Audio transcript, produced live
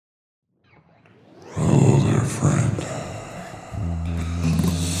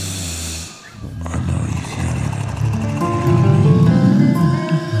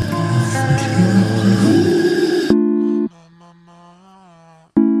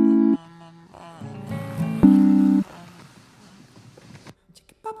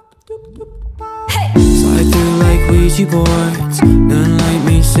Ouija boards, none like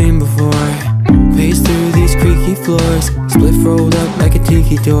me seen before. Pace through these creaky floors, split rolled up like a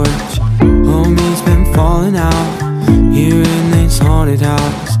tiki torch. Homie's been falling out here in this haunted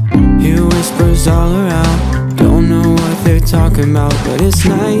house. Hear whispers all around, don't know what they're talking about, but it's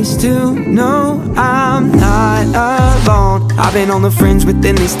nice to know I'm not alone. I've been on the fringe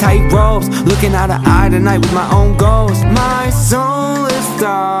within these tight ropes, looking eye to eye tonight with my own ghost. My soul is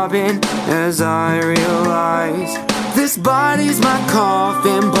throbbing as I realize this body's my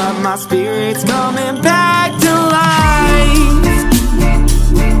coffin, but my spirit's coming back to life.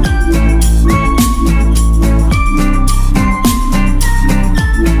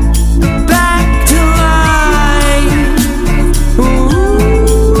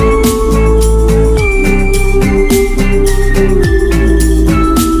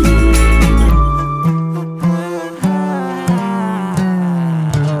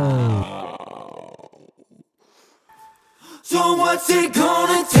 So what's it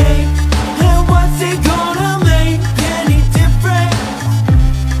gonna take, and what's it gonna make any difference?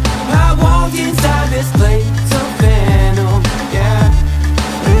 I walk inside this place of venom, yeah.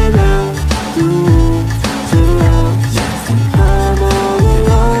 And out the room to love, I'm all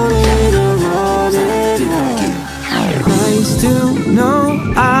alone in a running home. Nice to know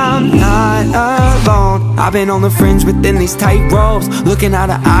I'm not alone. I've been on the fringe within these tight ropes, looking eye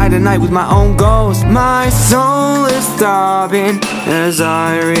to eye tonight with my own ghost. My soul is throbbing as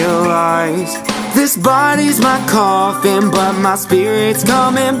I realize this body's my coffin, but my spirit's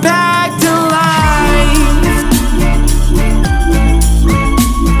coming back.